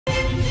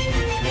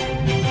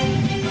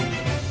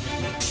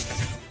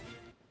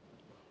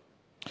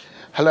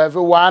Hello,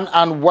 everyone,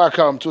 and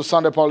welcome to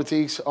Sunday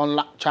Politics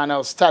on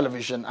Channels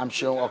Television. I'm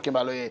Sean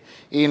Okimbaloye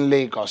in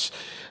Lagos.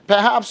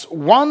 Perhaps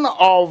one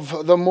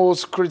of the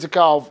most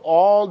critical of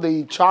all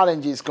the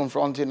challenges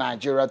confronting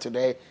Nigeria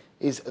today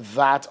is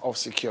that of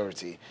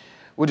security.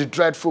 With the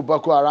dreadful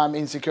Boko Haram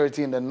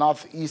insecurity in the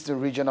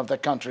northeastern region of the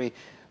country,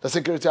 the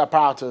security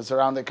apparatus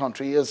around the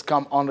country has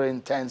come under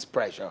intense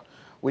pressure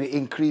with the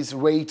increased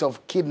rate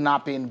of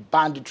kidnapping,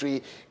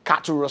 banditry,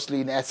 cattle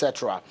rustling,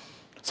 etc.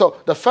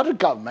 So the federal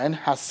government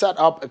has set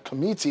up a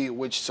committee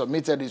which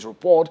submitted its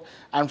report,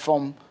 and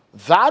from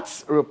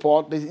that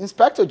report, the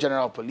Inspector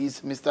General of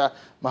Police, Mr.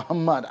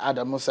 Muhammad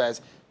Adamu, says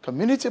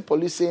community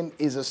policing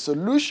is a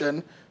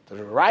solution to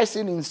the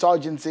rising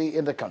insurgency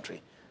in the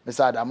country.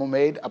 Mr. Adamu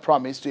made a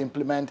promise to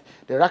implement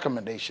the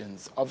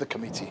recommendations of the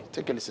committee.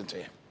 Take a listen to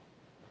him.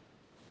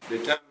 The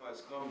time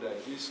has come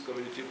that this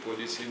community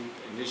policing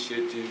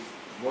initiative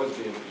must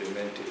be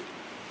implemented.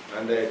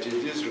 And it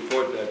is this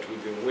report that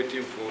we've been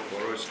waiting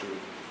for us to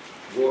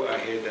go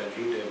ahead and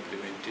do the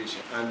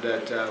implementation. And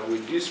that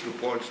with this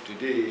report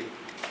today,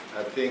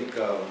 I think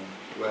we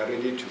are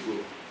ready to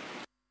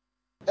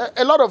go.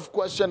 A lot of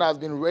questions has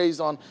been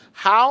raised on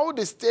how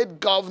the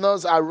state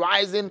governors are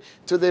rising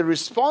to the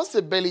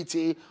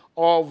responsibility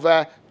of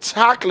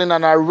tackling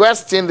and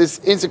arresting this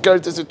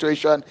insecurity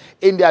situation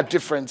in their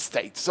different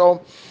states.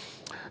 So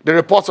the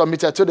report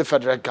submitted to the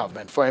federal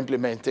government for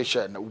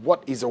implementation.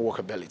 What is the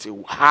workability?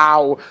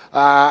 How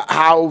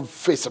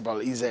feasible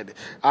is it?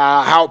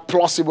 How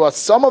plausible are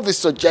some of the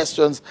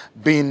suggestions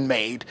being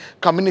made?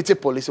 Community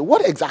policing,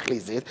 what exactly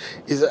is it?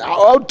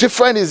 How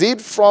different is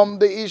it from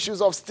the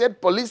issues of state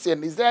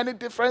policing? Is there any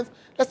difference?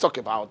 Let's talk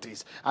about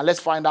this. And let's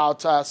find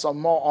out some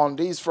more on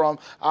this from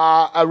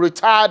a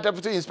retired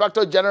Deputy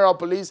Inspector General of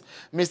Police,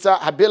 Mr.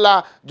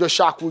 Habila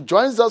Joshak, who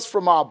joins us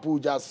from our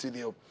Abuja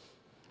studio.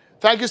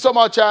 Thank you so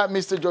much,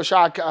 Mr.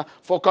 Joshak,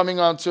 for coming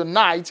on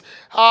tonight.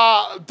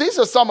 These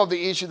are some of the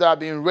issues that are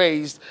being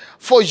raised.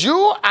 For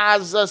you,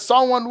 as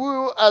someone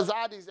who has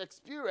had his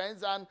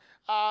experience and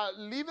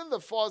leaving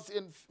the force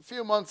a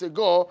few months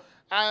ago,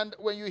 and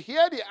when you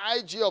hear the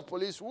IG of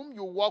police, whom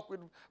you work with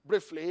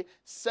briefly,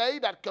 say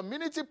that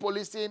community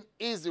policing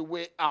is the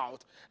way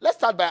out. Let's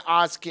start by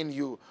asking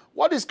you,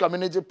 what is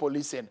community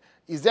policing?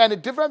 Is there any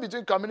difference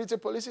between community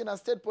policing and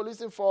state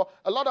policing for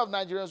a lot of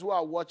Nigerians who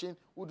are watching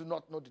who do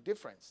not know the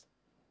difference?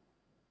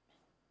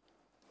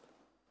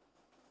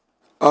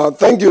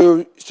 Thank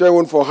you,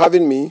 Sharon, for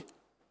having me.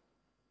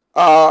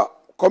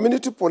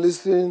 Community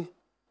policing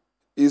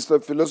is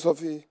a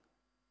philosophy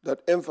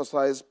that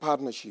emphasizes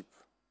partnership.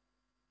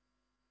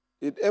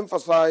 It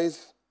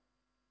emphasizes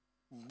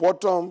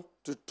bottom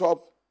to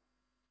top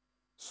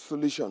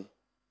solution.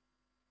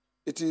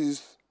 It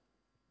is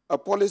a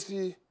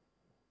policy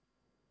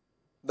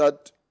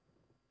that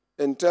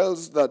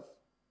entails that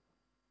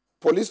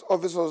police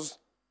officers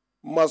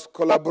must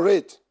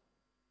collaborate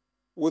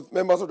with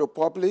members of the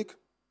public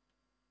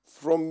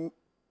from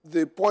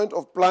the point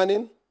of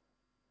planning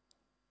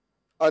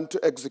and to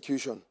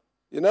execution.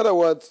 In other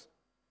words,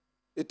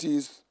 it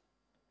is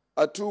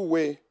a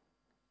two-way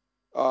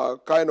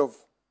kind of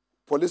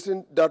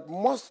policing that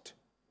must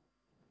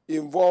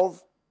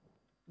involve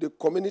the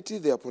community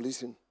they are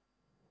policing.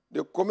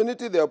 The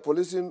community they are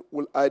policing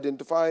will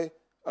identify,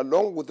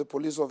 along with the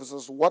police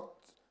officers, what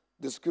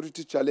the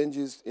security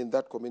challenges in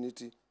that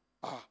community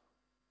are,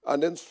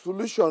 and then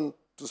solution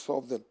to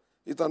solve them.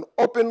 It's an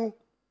open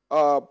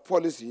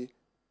policy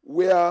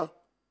where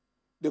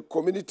the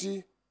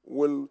community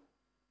will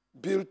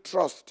build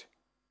trust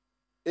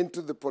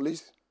into the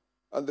police,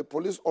 and the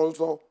police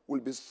also will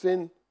be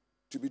seen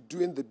to be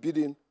doing the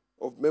bidding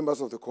of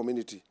members of the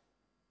community.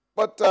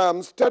 But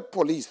state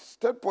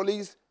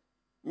police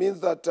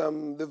means that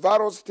the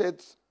various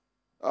state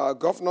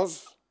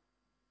governors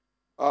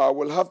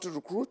will have to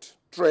recruit,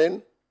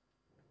 train,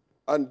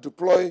 and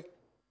deploy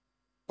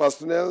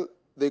personnel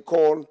they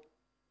call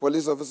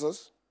police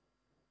officers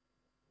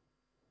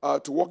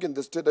to work in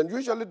the state, and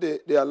usually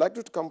they are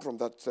likely to come from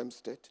that same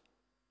state.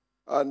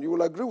 And you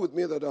will agree with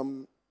me that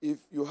if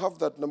you have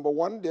that, number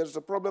one, there's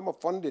a problem of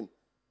funding,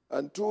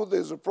 and two,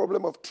 there's a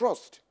problem of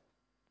trust,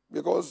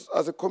 because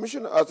as a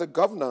commissioner, as a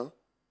governor,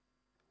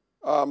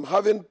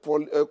 having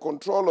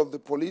control of the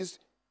police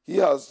he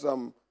has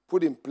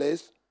put in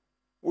place,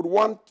 would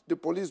want the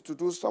police to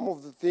do some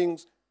of the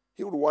things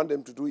he would want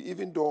them to do,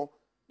 even though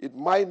it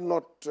might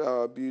not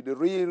be the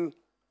real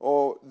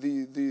or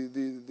the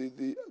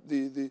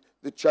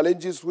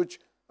challenges which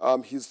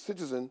his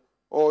citizen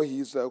or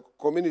his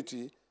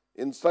community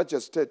in such a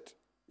state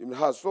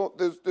has. So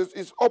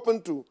it's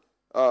open to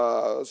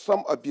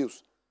some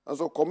abuse. And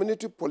so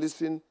community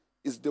policing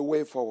is the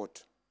way forward.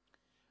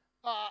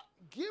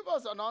 Give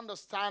us an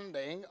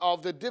understanding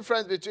of the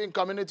difference between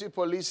community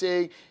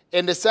policing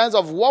in the sense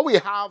of what we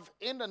have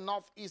in the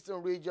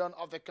northeastern region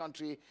of the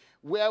country,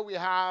 where we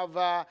have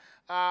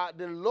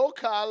the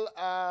local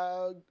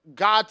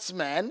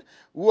guardsmen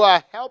who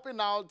are helping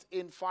out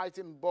in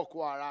fighting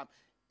Boko Haram.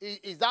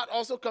 Is that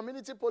also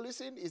community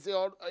policing? Is it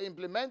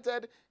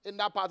implemented in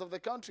that part of the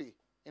country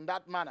in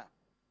that manner?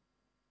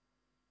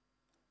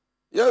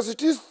 Yes,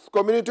 it is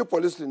community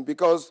policing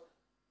because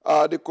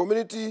the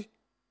community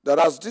that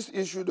has this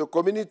issue, the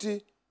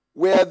community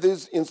where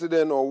this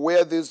incident or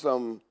where this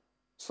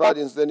sad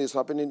incident is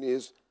happening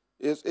is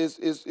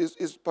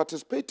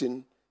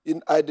participating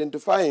in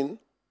identifying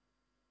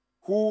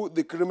who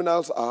the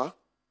criminals are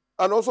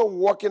and also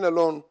working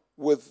along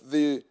with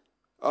the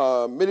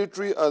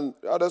military and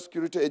other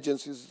security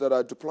agencies that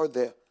are deployed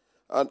there.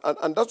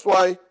 And that's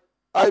why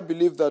I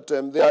believe that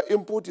their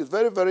input is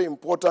very, very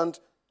important,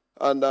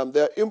 and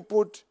their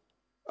input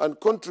and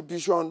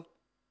contribution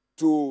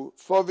to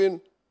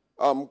solving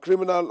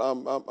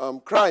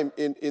criminal crime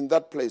in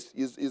that place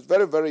is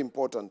very, very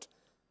important.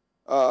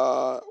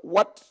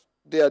 What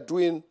they are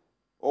doing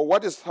or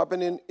what is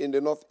happening in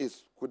the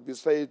Northeast could be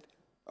said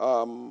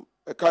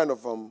a kind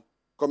of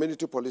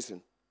community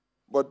policing.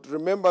 But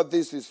remember,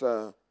 this is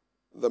the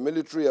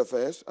military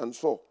affairs, and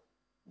so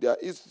there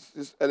is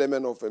this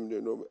element of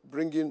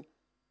bringing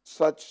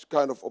such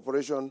kind of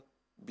operation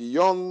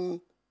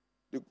beyond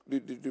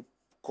the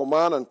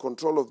command and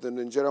control of the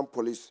Nigerian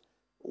police.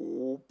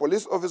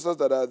 Police officers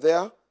that are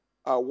there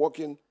are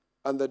working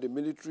under the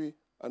military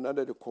and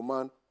under the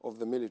command of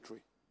the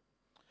military.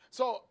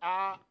 So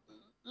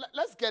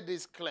let's get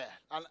this clear,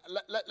 and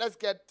let's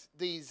get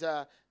these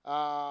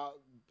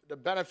the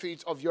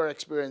benefits of your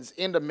experience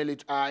in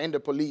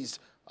the police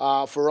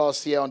for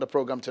us here on the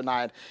program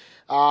tonight.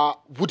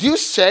 Would you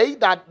say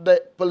that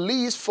the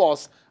police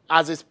force,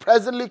 as is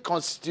presently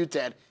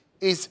constituted,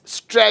 is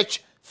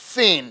stretched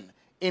thin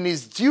in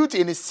its duty,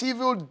 in its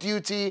civil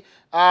duty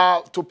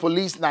to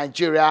police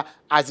Nigeria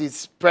as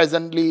it's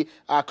presently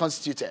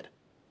constituted?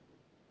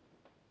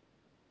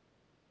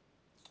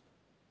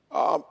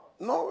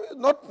 No,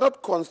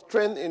 not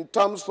constrained in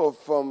terms of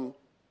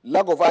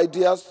lack of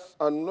ideas,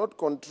 and not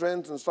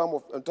constrained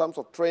in terms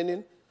of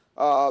training.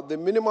 The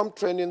minimum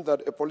training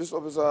that a police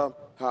officer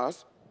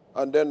has,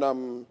 and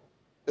then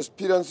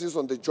experiences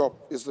on the job,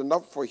 is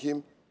enough for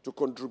him to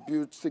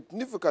contribute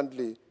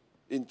significantly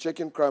in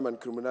checking crime and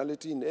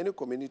criminality in any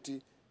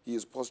community he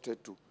is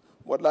posted to.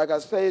 But like I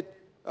said,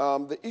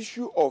 the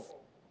issue of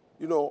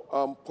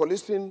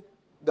policing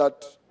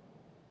that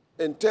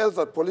entails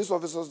that police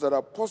officers that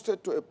are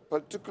posted to a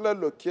particular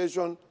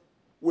location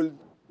will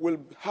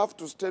have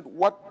to state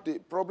what the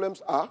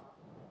problems are,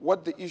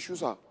 what the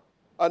issues are,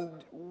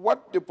 and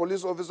what the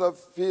police officer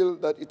feel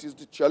that it is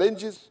the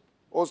challenges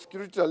or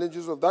security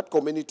challenges of that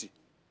community.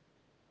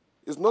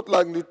 Is not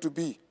likely to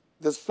be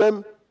the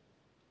same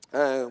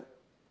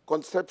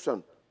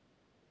conception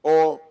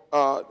or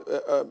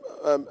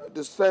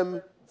the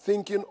same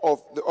thinking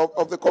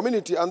of the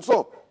community. And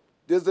so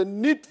there's a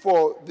need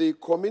for the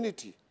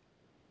community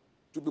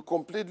to be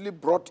completely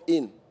brought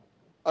in.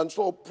 And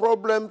so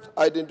problems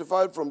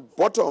identified from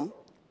bottom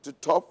to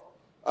top,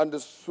 and the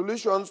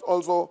solutions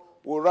also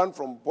will run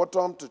from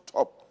bottom to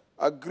top,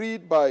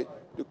 agreed by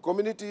the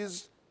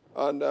communities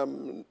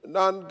and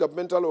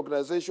non-governmental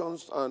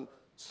organizations and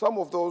some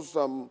of those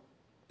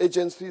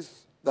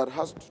agencies that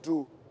has to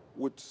do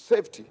with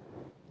safety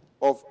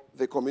of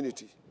the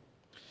community.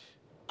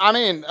 I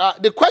mean,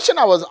 the question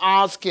I was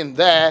asking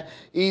there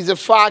is the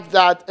fact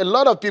that a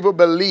lot of people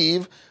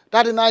believe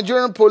that the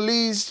Nigerian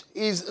police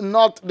is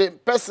not, the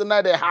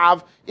personnel they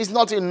have is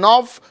not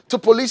enough to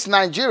police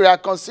Nigeria,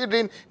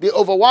 considering the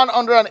over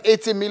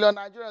 180 million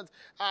Nigerians.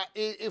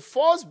 It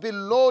falls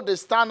below the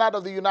standard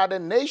of the United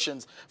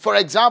Nations. For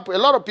example, a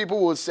lot of people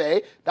will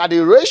say that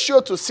the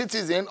ratio to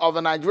citizen of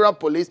the Nigerian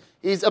police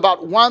is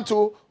about 1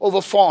 to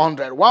over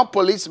 400, one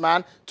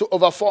policeman to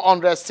over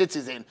 400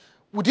 citizens.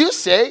 Would you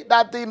say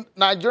that the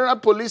Nigerian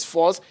police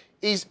force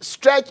is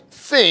stretched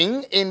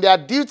thin in their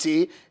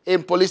duty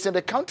in policing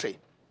the country?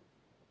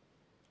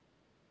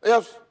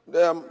 Yes,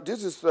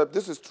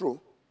 this is true.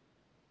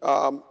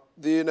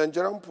 The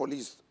Nigerian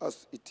police,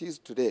 as it is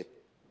today,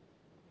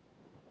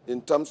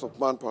 in terms of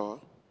manpower,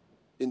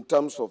 in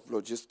terms of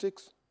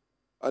logistics,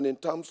 and in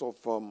terms of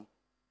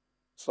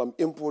some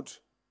input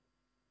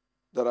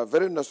that are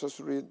very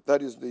necessary,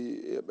 that is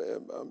the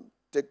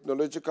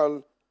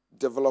technological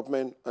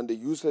development and the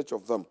usage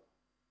of them,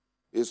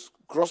 is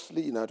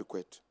grossly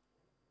inadequate.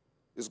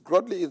 It's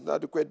grossly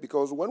inadequate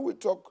because when we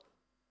talk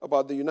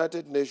about the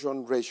United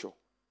Nations ratio,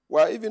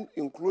 we're even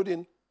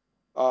including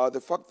the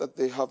fact that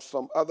they have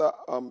some other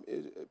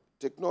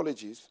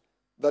technologies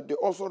that they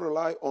also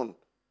rely on.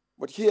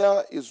 But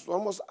here is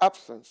almost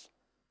absence,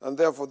 and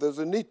therefore there's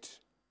a need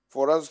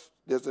for us,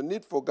 there's a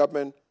need for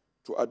government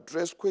to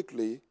address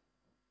quickly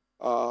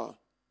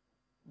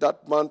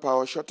that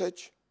manpower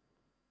shortage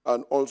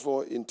and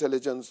also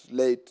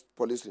intelligence-led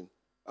policing.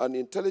 And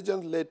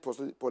intelligence-led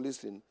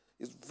policing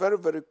is very,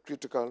 very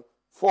critical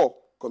for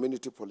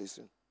community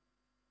policing.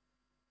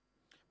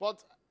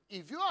 But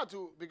if you are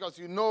to, because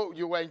you know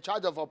you were in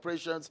charge of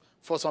operations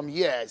for some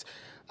years,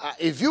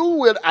 if you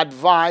would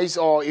advise,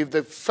 or if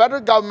the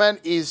federal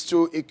government is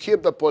to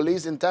equip the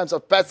police in terms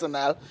of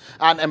personnel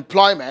and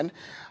employment,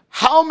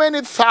 how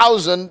many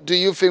thousand do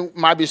you think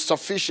might be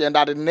sufficient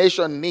that the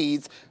nation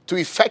needs to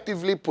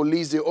effectively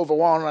police the over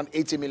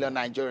 180 million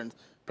Nigerians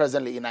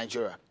presently in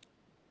Nigeria?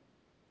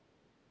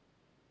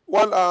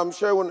 Well,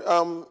 Sherwin,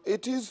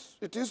 it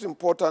is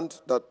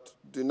important that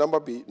the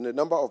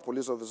number of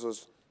police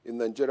officers in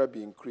Nigeria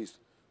be increased,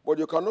 but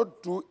you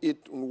cannot do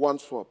it in one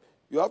swap.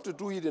 You have to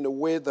do it in a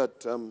way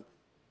that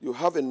you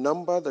have a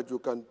number that you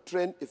can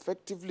train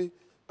effectively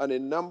and a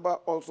number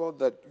also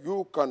that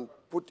you can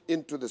put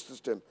into the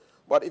system.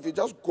 But if you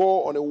just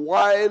go on a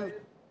wild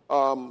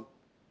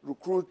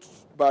recruit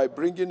by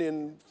bringing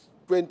in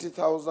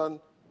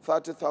 20,000,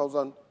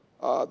 30,000,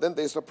 then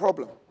there's a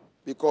problem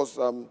because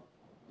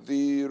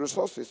the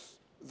resources,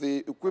 the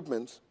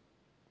equipment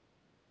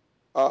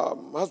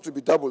has to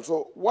be doubled.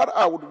 So what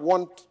I would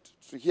want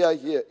to hear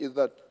here is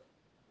that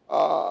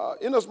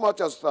in as much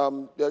as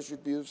there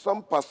should be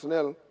some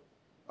personnel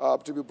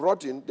to be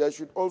brought in, there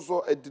should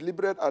also a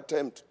deliberate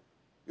attempt,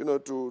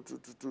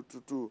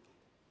 to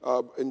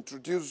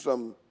introduce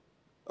some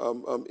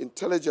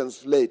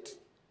intelligence-led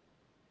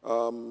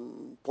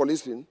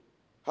policing,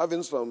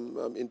 having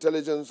some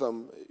intelligence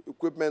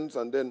equipment,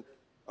 and then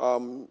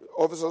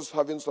officers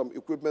having some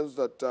equipment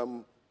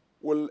that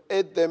will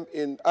aid them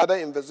in either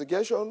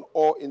investigation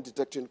or in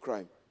detecting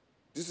crime.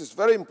 This is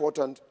very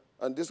important,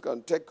 and this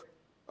can take,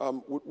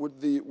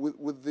 with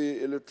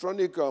the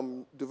electronic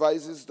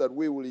devices that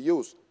we will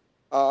use,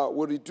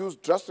 will reduce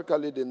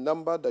drastically the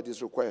number that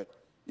is required,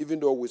 even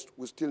though we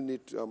still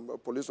need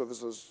police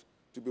officers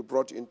to be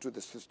brought into the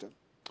system.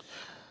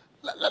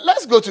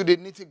 Let's go to the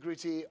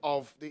nitty-gritty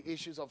of the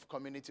issues of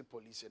community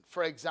policing.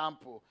 For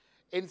example,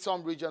 in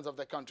some regions of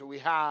the country, we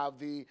have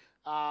the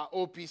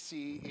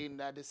OPC in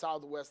the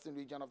southwestern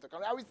region of the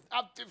country. We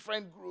have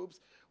different groups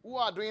who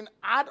are doing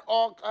ad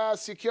hoc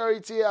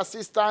security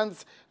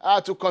assistance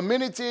to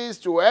communities,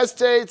 to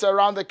estates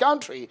around the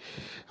country.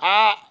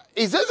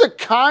 Is this a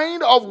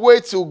kind of way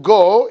to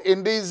go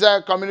in this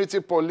community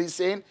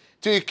policing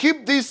to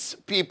equip these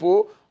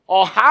people,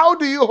 or how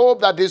do you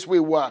hope that this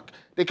will work,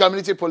 the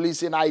community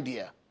policing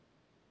idea?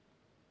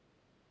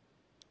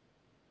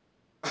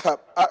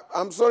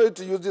 I'm sorry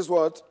to use this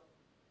word.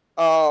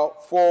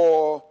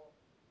 For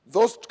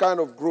those kind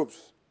of groups,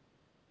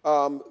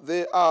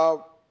 they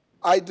are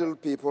idle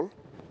people.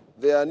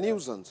 They are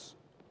nuisance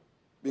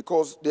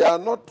because they are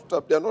not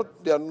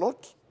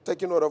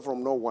taking order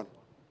from no one.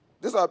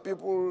 These are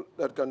people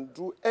that can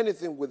do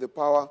anything with the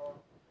power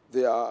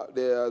they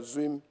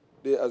assume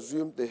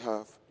they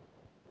have.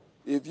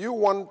 If you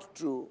want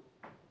to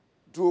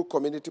do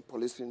community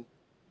policing,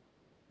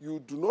 you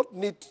do not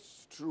need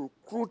to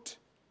recruit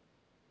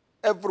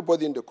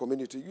everybody in the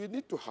community. You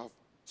need to have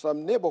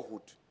some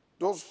neighborhood,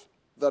 those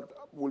that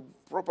will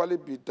properly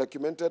be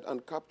documented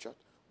and captured,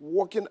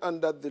 working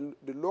under the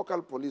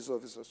local police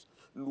officers,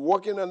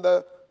 working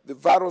under the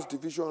various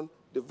division,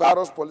 the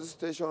various police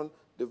station,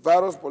 the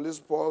various police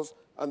posts,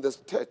 and the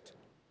state.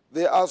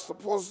 They are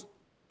supposed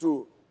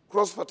to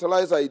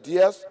cross-fertilize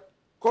ideas,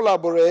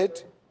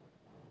 collaborate,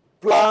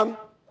 plan,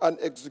 and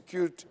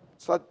execute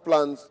such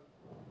plans,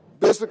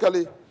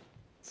 basically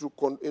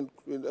in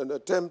an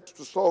attempt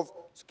to solve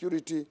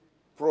security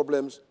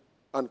problems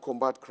and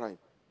combat crime.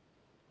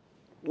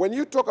 When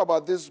you talk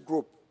about this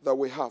group that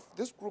we have,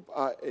 this group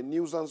are a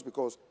nuisance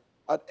because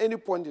at any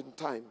point in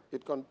time,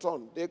 it can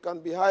turn. They can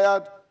be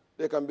hired,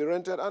 they can be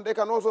rented, and they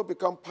can also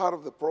become part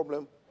of the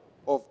problem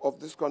of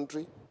this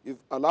country if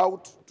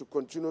allowed to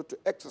continue to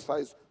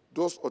exercise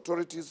those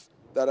authorities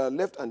that are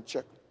left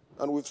unchecked.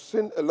 And we've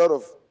seen a lot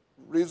of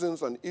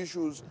reasons and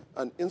issues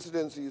and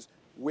incidences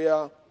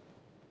where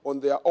on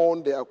their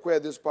own they acquire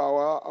this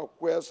power,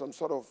 acquire some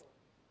sort of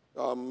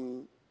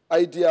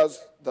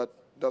ideas that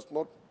does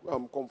not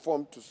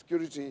conform to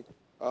security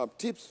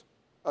tips,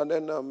 and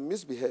then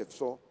misbehave.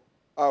 So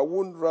I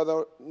would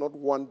rather not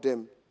want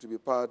them to be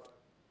part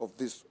of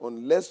this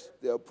unless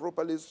they are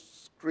properly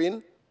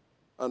screened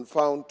and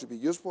found to be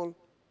useful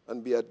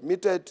and be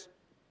admitted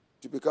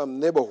to become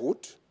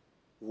neighborhood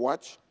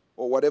watch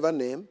or whatever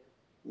name,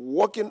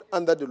 working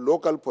under the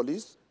local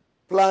police,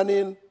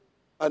 planning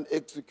and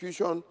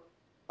execution,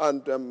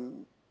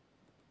 and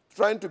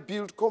trying to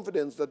build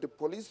confidence that the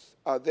police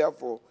are there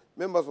for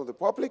members of the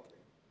public,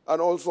 and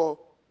also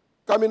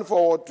coming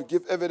forward to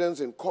give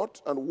evidence in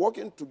court and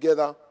working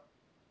together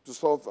to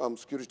solve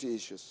security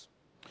issues.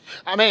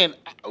 I mean,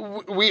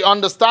 we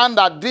understand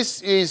that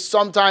this is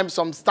sometimes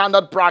some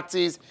standard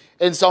practice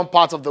in some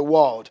parts of the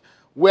world,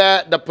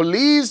 where the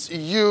police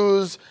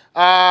use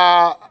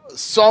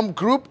some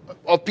group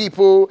of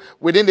people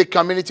within the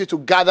community to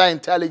gather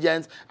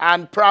intelligence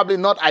and probably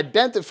not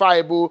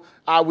identifiable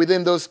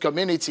within those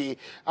community.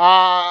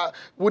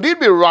 Would it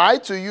be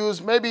right to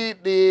use maybe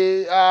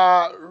the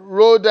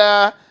road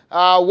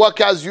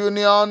workers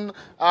union,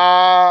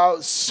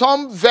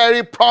 some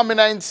very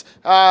prominent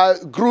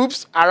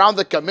groups around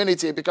the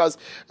community? Because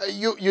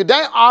you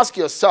then ask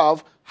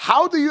yourself,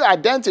 how do you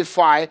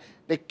identify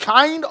the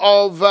kind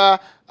of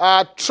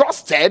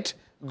trusted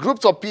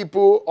groups of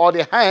people or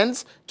the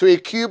hands to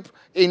equip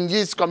in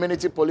this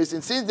community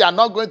policing, since they are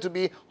not going to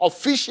be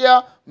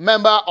official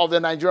member of the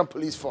Nigerian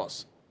police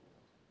force?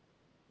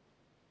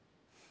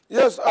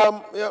 Yes,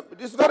 yeah,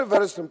 it's very,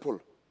 very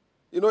simple.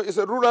 You know, it's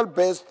a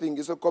rural-based thing.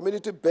 It's a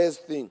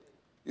community-based thing.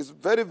 It's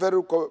very,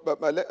 very,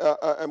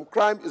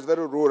 crime is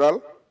very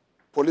rural.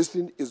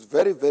 Policing is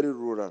very, very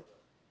rural.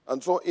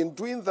 And so in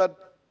doing that,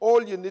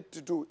 all you need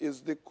to do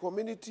is the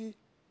community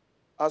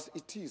as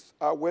it is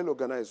are well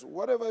organized.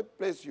 Whatever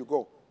place you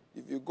go,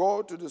 if you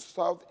go to the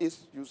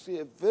southeast, you see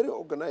a very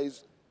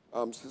organized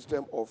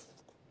system of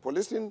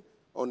policing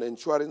on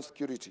ensuring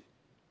security.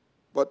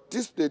 But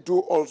this they do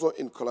also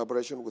in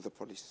collaboration with the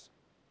police.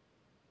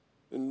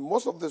 In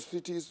most of the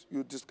cities,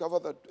 you discover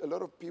that a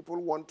lot of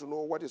people want to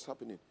know what is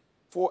happening.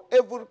 For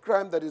every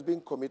crime that is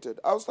being committed,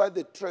 outside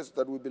the trace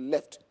that will be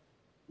left,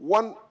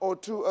 one or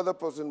two other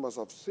persons must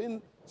have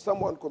seen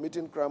someone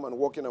committing crime and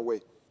walking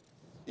away.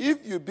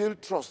 If you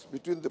build trust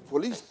between the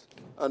police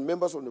and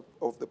members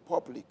of the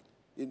public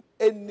in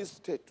any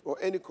state or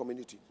any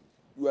community,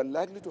 you are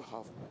likely to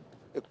have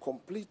a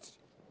complete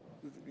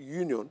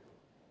union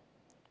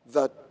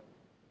that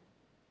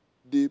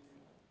the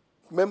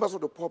members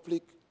of the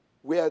public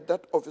where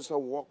that officer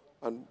work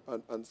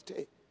and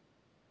stay.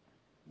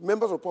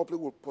 Members of the public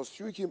will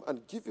pursue him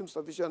and give him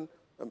sufficient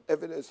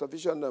evidence,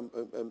 sufficient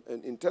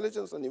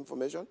intelligence and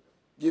information,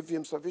 give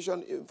him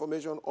sufficient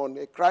information on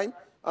a crime,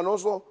 and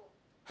also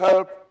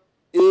help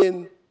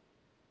in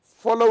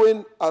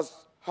following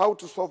us how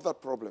to solve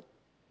that problem.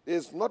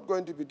 There's not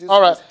going to be this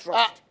All right.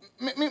 mistrust.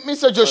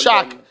 Mr.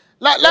 Joshak,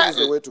 that is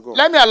the way to go.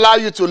 Let me allow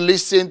you to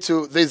listen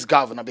to this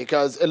governor,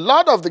 because a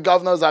lot of the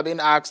governors have been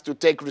asked to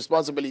take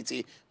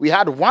responsibility. We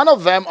had one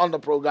of them on the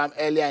program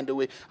earlier in the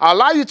week. I'll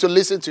allow you to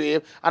listen to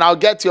him, and I'll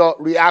get your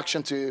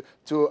reaction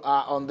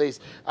on this.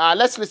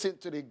 Let's listen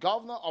to the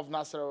governor of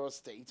Nasarawa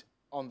State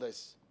on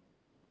this.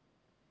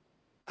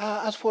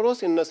 As for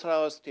us in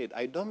Nasarawa State,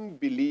 I don't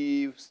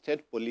believe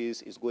state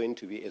police is going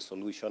to be a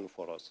solution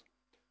for us.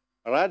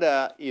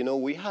 Rather,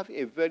 we have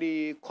a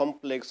very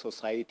complex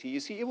society.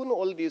 You see, even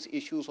all these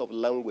issues of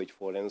language,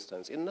 for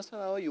instance, in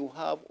Nasarawa, you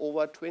have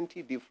over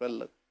 20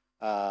 different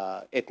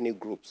ethnic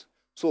groups.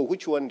 So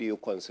which one do you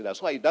consider?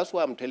 So that's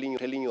why I'm telling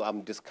you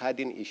I'm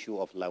discarding issue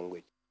of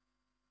language.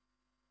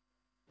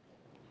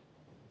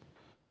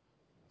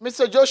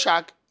 Mr.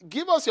 Joshak,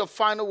 give us your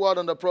final word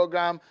on the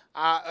program,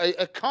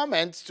 a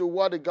comment to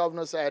what the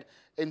governor said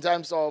in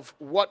terms of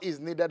what is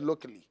needed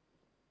locally.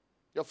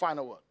 Your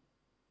final word.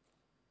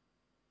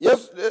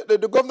 Yes,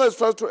 the governor is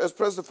trying to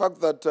express the fact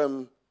that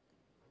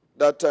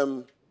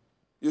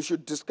you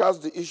should discuss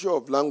the issue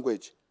of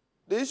language.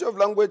 The issue of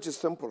language is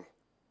simple.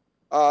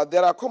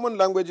 There are common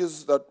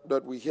languages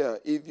that we hear.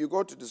 If you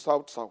go to the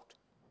South,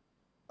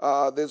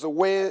 there's a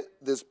way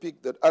they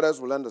speak that others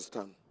will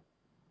understand.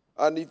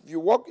 And if you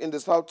walk in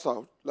the South,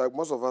 like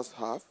most of us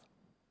have,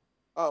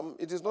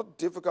 it is not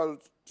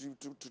difficult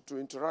to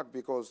interact,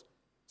 because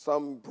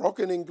some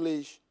broken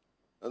English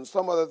and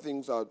some other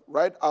things are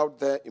right out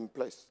there in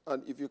place.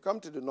 And if you come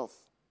to the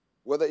north,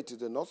 whether it is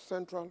the north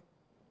central,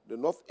 the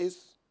northeast,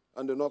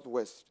 and the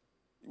northwest,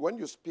 when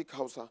you speak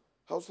Hausa,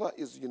 Hausa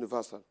is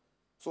universal.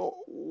 So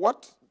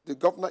what the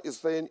governor is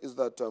saying is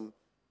that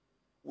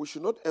we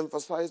should not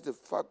emphasize the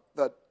fact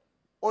that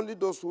only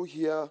those who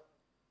hear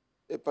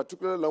a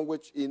particular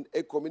language in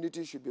a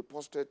community should be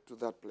posted to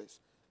that place.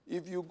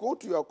 If you go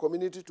to your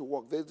community to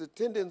work, there's a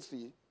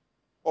tendency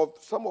of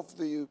some of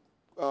the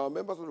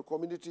members of the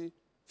community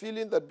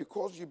feeling that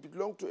because you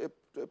belong to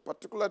a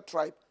particular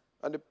tribe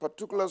and a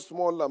particular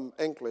small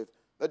enclave,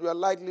 that you are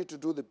likely to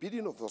do the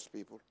bidding of those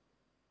people.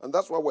 And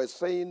that's why we're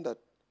saying that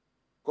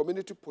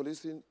community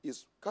policing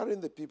is carrying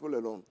the people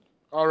along.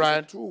 All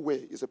right. It's a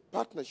two-way. It's a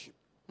partnership.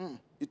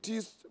 It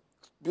is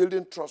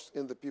building trust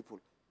in the people,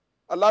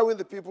 allowing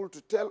the people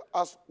to tell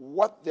us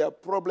what their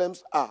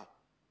problems are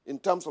in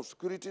terms of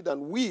security,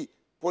 than we,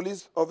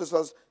 police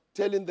officers,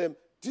 telling them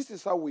this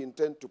is how we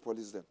intend to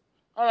police them.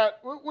 All right,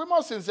 we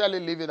must sincerely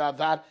leave it at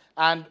that,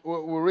 and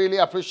we really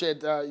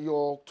appreciate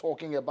your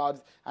talking about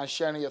it and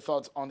sharing your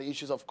thoughts on the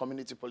issues of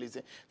community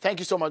policing. Thank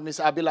you so much,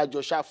 Mr. Abila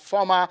Joshak,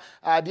 former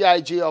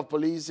DIG of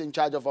Police in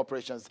charge of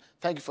operations.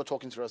 Thank you for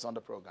talking to us on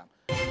the program.